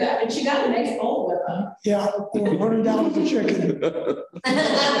remember that, but you got a nice bowl with them. Yeah, $100 a chicken.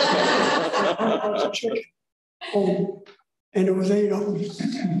 $100 a chicken. Oh, and it was 8 of them.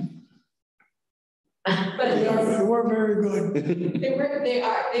 But they were very good. They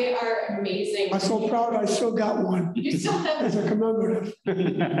are amazing. I'm so proud I still got one. You still have as a commemorative.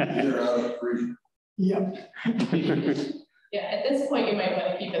 Yep. Yeah, at this point, you might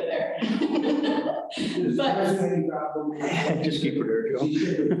want to keep it there. But just keep it there, Joe.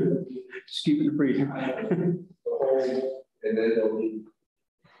 Just keep it in the freezer. And then they'll be.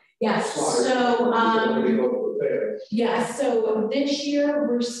 Yes, so so this year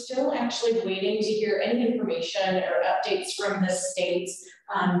we're still actually waiting to hear any information or updates from the states.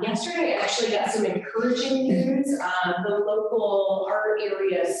 Yesterday I actually got some encouraging news. The local, our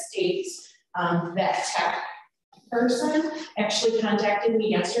area states vet tech person actually contacted me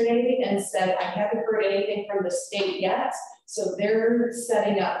yesterday and said, I haven't heard anything from the state yet. So they're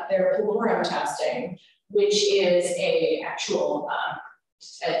setting up their pulmoram testing, which is a actual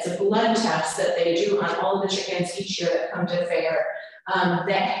it's a blood test that they do on all of the chickens each year that come to fair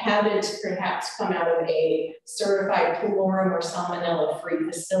that haven't perhaps come out of a certified chlorine or salmonella-free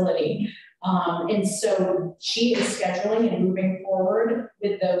facility. And so she is scheduling and moving forward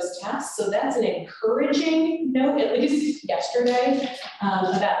with those tests. So that's an encouraging note, at least yesterday,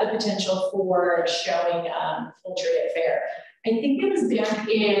 about the potential for showing poultry at fair. I think it was back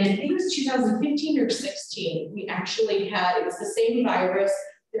in, I think it was 2015 or 16, we actually had, it was the same virus.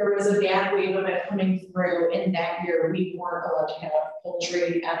 There was a bad wave of it coming through, and that year we weren't allowed to have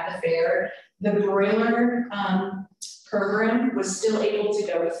poultry at the fair. The broiler program was still able to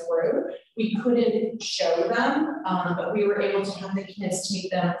go through. We couldn't show them, but we were able to have the kids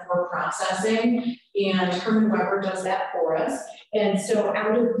take them for processing, and Herman Weber does that for us. And so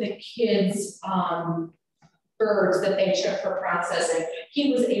out of the kids' birds that they took for processing,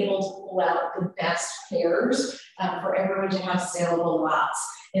 he was able to pull out the best pairs for everyone to have saleable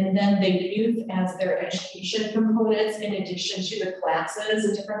lots. And then the youth as their education components, in addition to the classes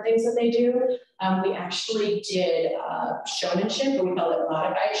and different things that they do, we actually did showmanship, but we call it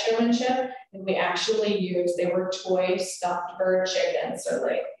modified showmanship. And we actually used, they were toy stuffed bird chickens. So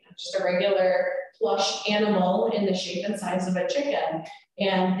like just a regular plush animal in the shape and size of a chicken.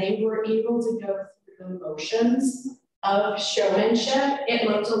 And they were able to go through the motions of showmanship. It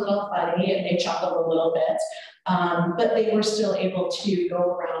looked a little funny and they chuckled a little bit. But they were still able to go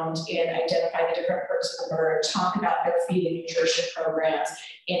around and identify the different parts of the bird, talk about their feed and nutrition programs,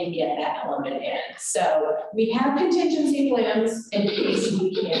 and get that element in. So we have contingency plans in case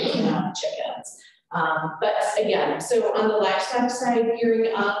we can't have chickens. But again, so on the livestock side,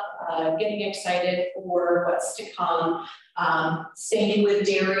 gearing up, getting excited for what's to come. Same with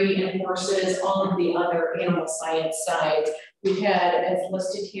dairy and horses, all of the other animal science sides. We've had, as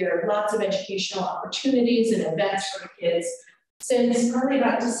listed here, lots of educational opportunities and events for the kids. Since probably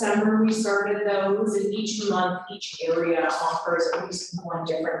about December, we started those, and each month, each area offers at least one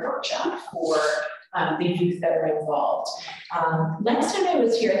different workshop for the youth that are involved. Last time I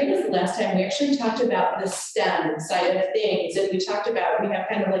was here, I think it was the last time, we actually talked about the STEM side of things, and we talked about, we have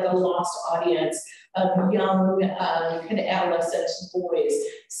kind of like a lost audience of young kind of adolescent boys.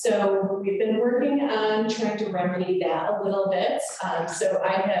 So we've been working on trying to remedy that a little bit. So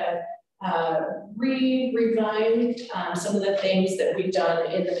I have revived some of the things that we've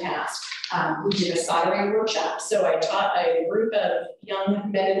done in the past. We did a soldering workshop. So I taught a group of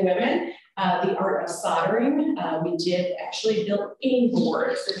young men and women the art of soldering. We did actually build game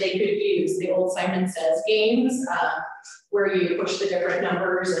boards that they could use, the old Simon Says games, where you push the different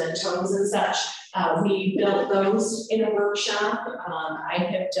numbers and tones and such. We built those in a workshop. I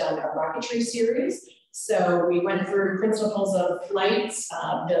have done a rocketry series. So we went through principles of flights,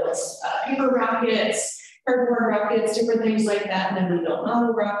 built paper rockets, cardboard rockets, different things like that. And then we built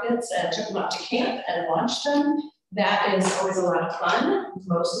model rockets and took them up to camp and launched them. That is always a lot of fun.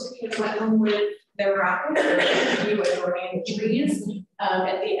 Most of the kids went home with their rockets, or we were throwing trees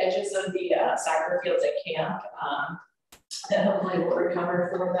at the edges of the soccer fields at camp. That hopefully will recover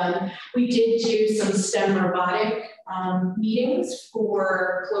for them. We did do some STEM robotic meetings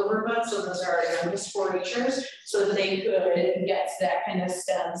for Cloverbuds, so those are our youngest 4-Hers, so that they could get to that kind of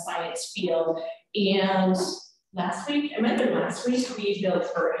STEM science field. And last week, we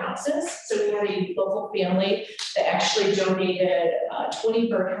built birdhouses. So we had a local family that actually donated 20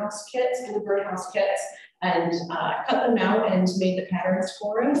 birdhouse kits, blue birdhouse kits, and cut them out and made the patterns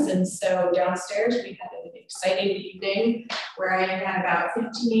for us. And so downstairs we had an exciting evening where I had about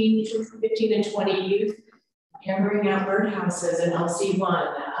 15 and 20 youth hammering out birdhouses in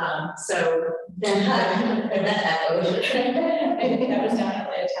LC1. So then that was definitely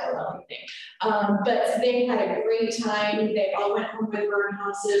a Tallow evening. But they had a great time. They all went home with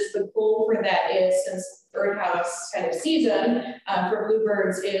birdhouses. The goal for that is, since birdhouse kind of season for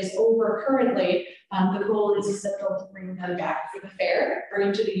bluebirds is over currently, the goal is that they'll bring them back for the fair, bring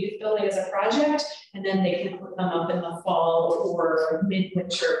them to the youth building as a project, and then they can put them up in the fall or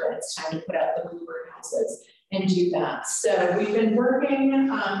midwinter when it's time to put out the bluebird houses and do that. So we've been working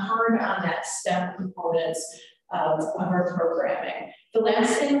hard on that STEM components of our programming. The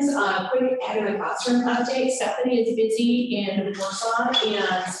last thing's quick academic classroom update. Stephanie is busy in Warsaw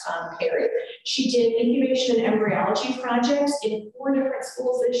and Perry. She did incubation and embryology projects in 4 different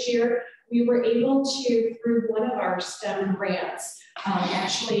schools this year. We were able to, through one of our STEM grants,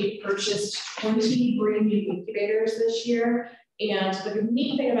 actually purchased 20 brand new incubators this year. And the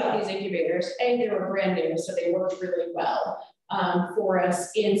neat thing about these incubators, A, they were brand new, so they worked really well. for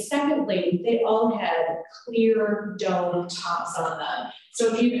us. And secondly, they all had clear dome tops on them.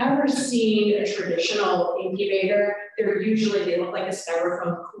 So if you've ever seen a traditional incubator, they look like a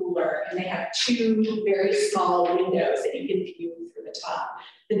styrofoam cooler, and they have two very small windows that you can view through the top.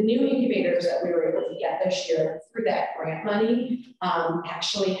 The new incubators that we were able to get this year through that grant money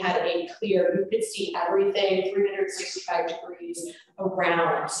actually had a clear, you could see everything 365 degrees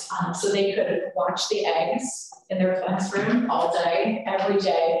around. So they could watch the eggs in their classroom all day, every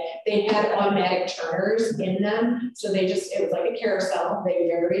day. They had automatic turners in them. So it was like a carousel. They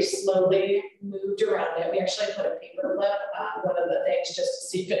very slowly moved around it. We actually put a paper clip on one of the things just to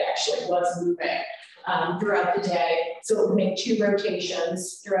see if it actually was moving throughout the day. So it would make 2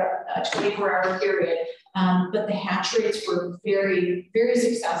 rotations throughout a 24-hour period. But the hatch rates were very, very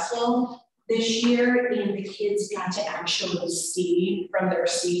successful this year, and the kids got to actually see from their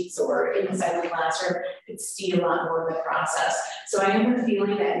seats or inside the classroom, could see a lot more of the process. So I have a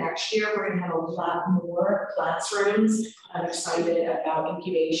feeling that next year we're gonna have a lot more classrooms excited about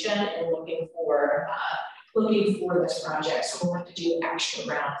incubation and looking for this project. So we'll have to do extra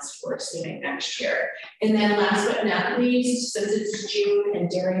rounds for assuming next year. And then last but not least, since it's June and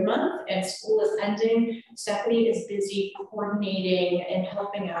Dairy Month and school is ending, Stephanie is busy coordinating and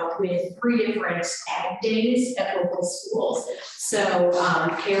helping out with 3 different ag days at local schools. So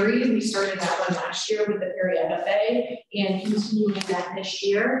Perry, we started that one last year with the Perry FFA and continuing that this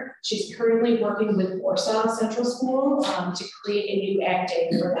year. She's currently working with Warsaw Central School to create a new ag day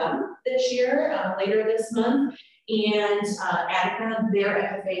for them this year, later this month. And Attica, their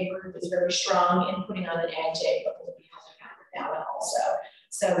FFA group is very strong in putting on an ag day, but we'll be helping out with that one also.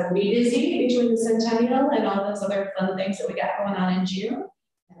 So we'll be busy between the Centennial and all those other fun things that we got going on in June,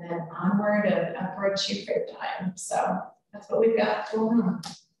 and then onward and upward to fair time. So that's what we've got going on.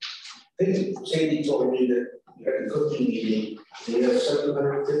 I think Sandy told me that you had a cooking meeting, you have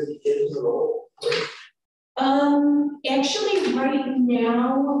 750 kids in the whole. Actually right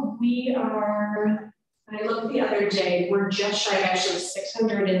now we are, I looked the other day, we're just shy of actually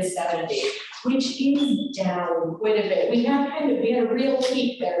 670, which is down quite a bit. We had a real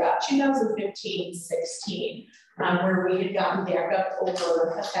peak there about 2015-16, where we had gotten back up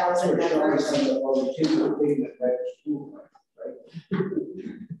over 1,000 members.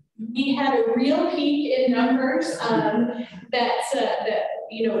 We had a real peak in numbers.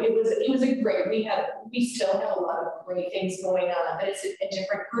 It was a great. We still have a lot of great things going on, but it's a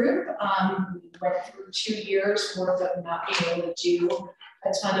different group. We went through 2 years worth of not being able to do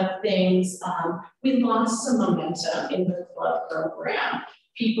a ton of things. We lost some momentum in the club program.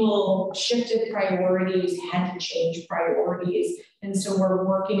 People shifted priorities, had to change priorities, and so we're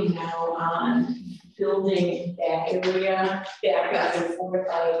working now on building that area back up and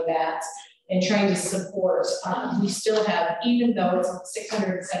fortifying that and trying to support. We still have, even though it's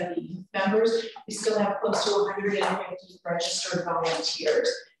 670 members, we still have close to 150 registered volunteers.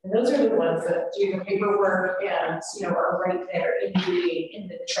 And those are the ones that do the paperwork and are right there in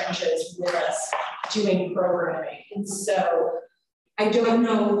the trenches with us doing programming. And so I don't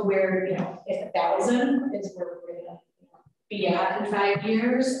know where, if 1,000 is where we're gonna be at in 5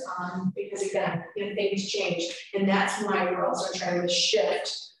 years, because again, things change. And that's why we're also trying to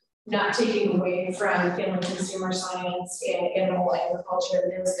shift, not taking away from family consumer science and animal agriculture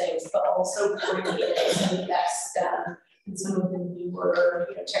and those things, but also bringing in some of that STEM and some of the newer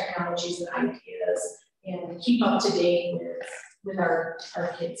technologies and ideas and keep up to date with our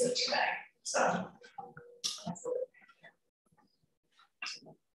kids of today. So that's what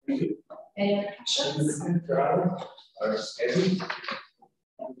any other questions?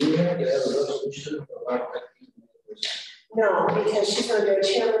 No, because she's going to do a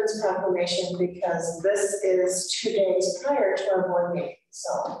chairman's proclamation because this is 2 days prior to our board meeting.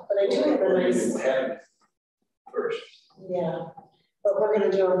 So, but I do have a nice. First. Yeah, but we're going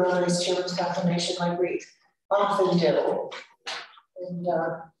to do a really nice chairman's proclamation like we often do. And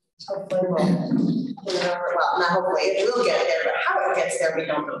hopefully well, not hopefully, it will get there, but how it gets there, we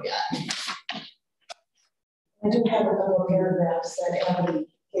don't know yet. I do have a couple of paragraphs that Evan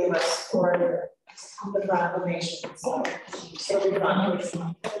gave us for the proclamation, so it'll be fun.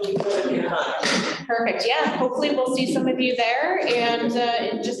 Perfect. Yeah, hopefully we'll see some of you there and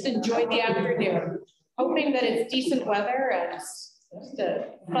just enjoy the afternoon. Hoping that it's decent weather and just a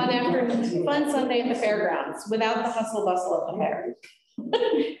fun Sunday at the fairgrounds without the hustle bustle of the fair.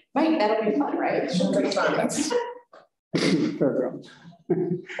 Right, that'll be fun, right? It'll be fun. Fairgrounds.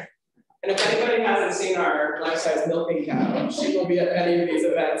 And if anybody hasn't seen our life-size milking cow, she will be at any of these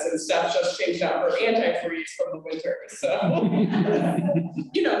events, and Steph just changed out her antifreeze from the winter. So,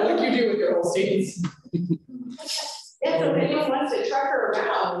 like you do with your Holsteins. Yeah, so if anyone wants to truck her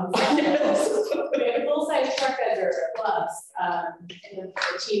around, we have a full-size truck under gloves, and the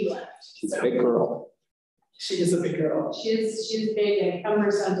team left. She's a big girl. She is a big girl. She's big and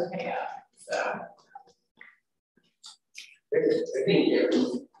cumbersome to pick up, so. Thank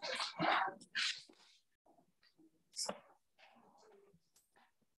you.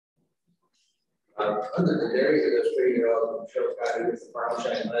 Under the dairy industry, Sheriff County with the farm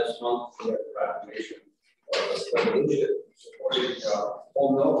shine last month, we had a proclamation of a resolution supporting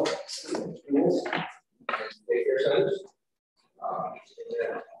home milk schools and daycare centers.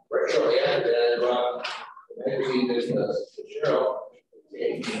 Right shortly after that, the magazine is the Cheryl, a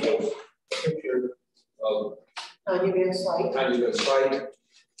picture of Tanya Van Slyke and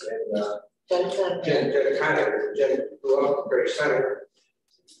Jen grew up in Prairie Center.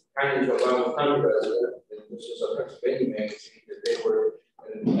 Kind of a long-time resident, and this is a Pennsylvania magazine that they were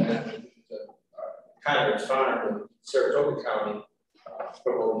in Conrad's Farm in Saratoga County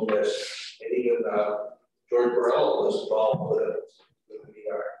promoting this. And even George Burrell was involved with the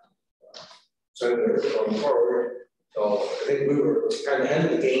senator going forward. So I think we were kind of ahead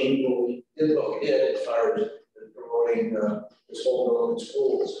of the game when we did what we did as far as promoting this whole building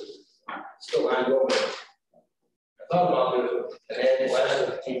schools. Still ongoing. I thought about it, and then last of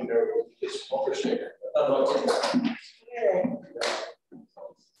the team there was just smoker sticker. I thought about it.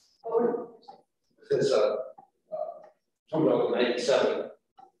 This is from 97,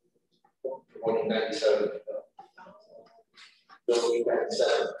 promoting 97, building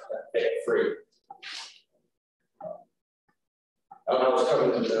 97, free. I was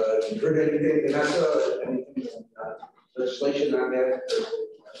coming to heard anything, Vanessa, anything legislation on that?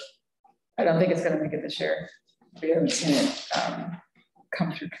 I don't think it's going to make it this year. We haven't seen it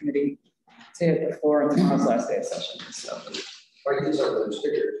come through committee. They had the floor on tomorrow's last day of session. So I get some of the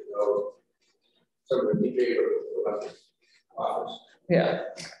stickers, some of the DJ office. Yeah.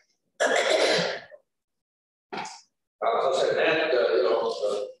 I'll say that,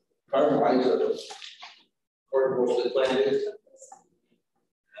 carbon lines of the court mostly planted.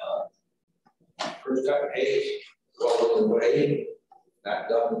 First cut hay, well in the way, not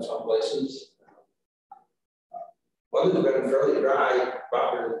done in some places. Weather's been fairly dry,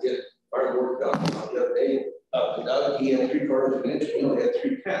 proper to get our work done the other day. Doug, he had 3/4 of an inch, we only had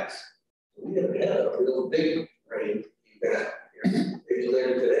 3/10. We have had a real big rain event here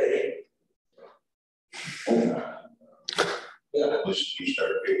later today. Yeah. You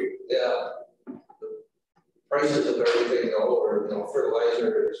start big. Yeah. The prices of everything over,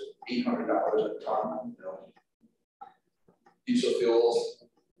 fertilizer is $800 a ton, diesel fuels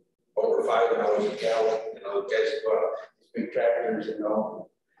over $5 a gallon, guys go out, big tractors,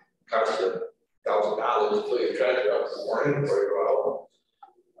 cost $1,000 to fill your tractor up in the morning before you go out.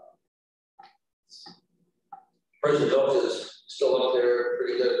 Price of milk is still up there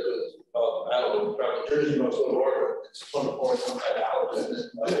pretty good with, I don't know, probably Jersey milk's a little more, but it's $24, $25, isn't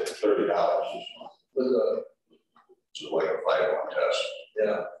it? $30 with a, so like a 5-1 test.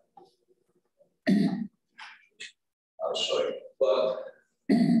 yeah. I was like, But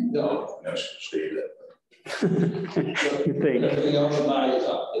no, that's Steve that. You think? everything else you buy is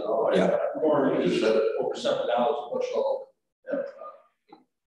up, Yeah. Corn is over $7 a bushel.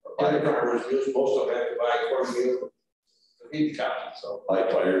 Other farmers use most of them have to buy cornmeal to feed the county, so. Light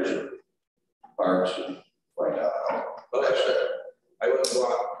tires and parts and find out how. But that's it. I went and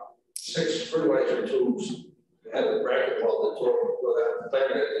bought 6 fertilizer tubes, had a bracket welded to the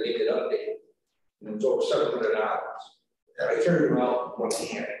planet that needed updated. And it's over $700. I carried them out one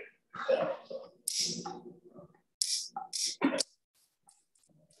hand. Yeah.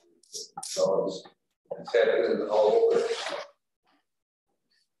 So it's happening all over.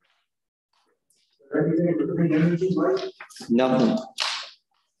 Anything for green energy, Mike? Nothing.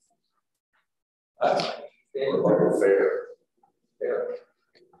 Fair. Yeah.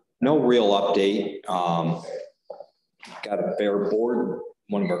 No real update. Got a fair board,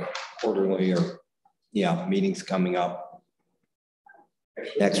 one of our quarterly meetings coming up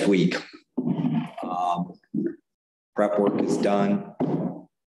next week. Prep work is done.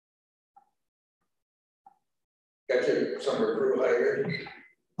 Got your summer crew hired?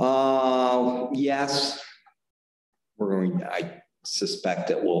 Yes. I suspect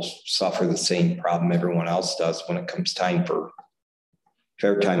that we'll suffer the same problem everyone else does when it comes time for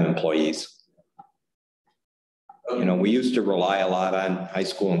fair time employees. We used to rely a lot on high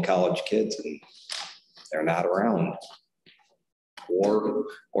school and college kids, and they're not around.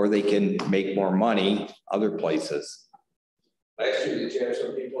 Or they can make more money other places. Last year, did you have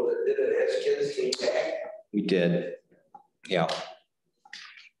some people that did it as kids came back? We did. Yeah.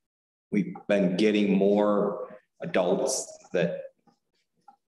 We've been getting more adults that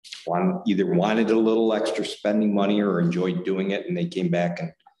either wanted a little extra spending money or enjoyed doing it, and they came back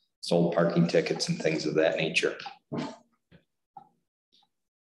and sold parking tickets and things of that nature.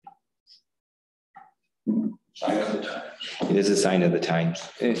 Sign of the times. It is a sign of the times.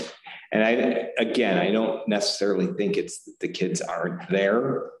 And I don't necessarily think it's that the kids aren't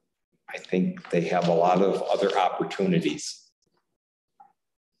there. I think they have a lot of other opportunities.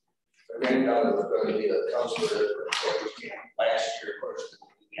 My granddaughter was going to be a counselor last year, of course,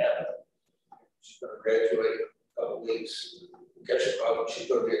 we have. She's going to graduate in a couple of weeks. She's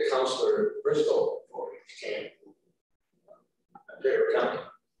going to be a counselor at Bristol before she came. Ontario County.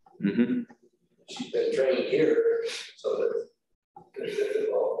 Mm-hmm. She's been trained here, so that it's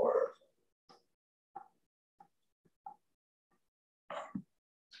all for her.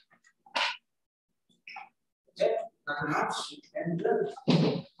 Okay, nothing else? And good.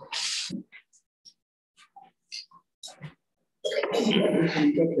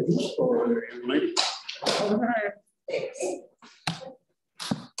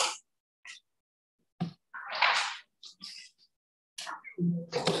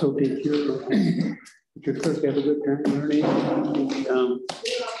 So did your clerk have a good time learning at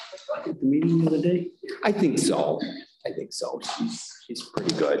the meeting the other day? I think so. She's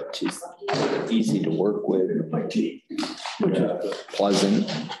pretty good. She's easy to work with, pleasant,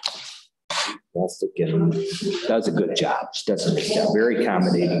 enthusiastic, and does a good job. She does a good job. Very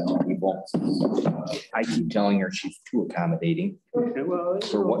accommodating to people. I keep telling her she's too accommodating Okay, well,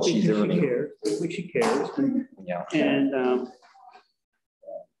 for what she's earning. She cares. Yeah. And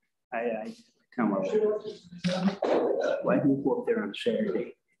I tell her, why do you go up there on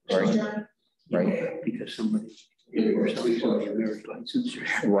Saturday? Right. Because somebody a marriage license.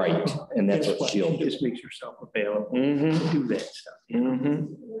 Right. And that's what she'll do. Just makes herself available Mm-hmm. to do that stuff. Mm-hmm.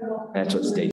 That's what Stacy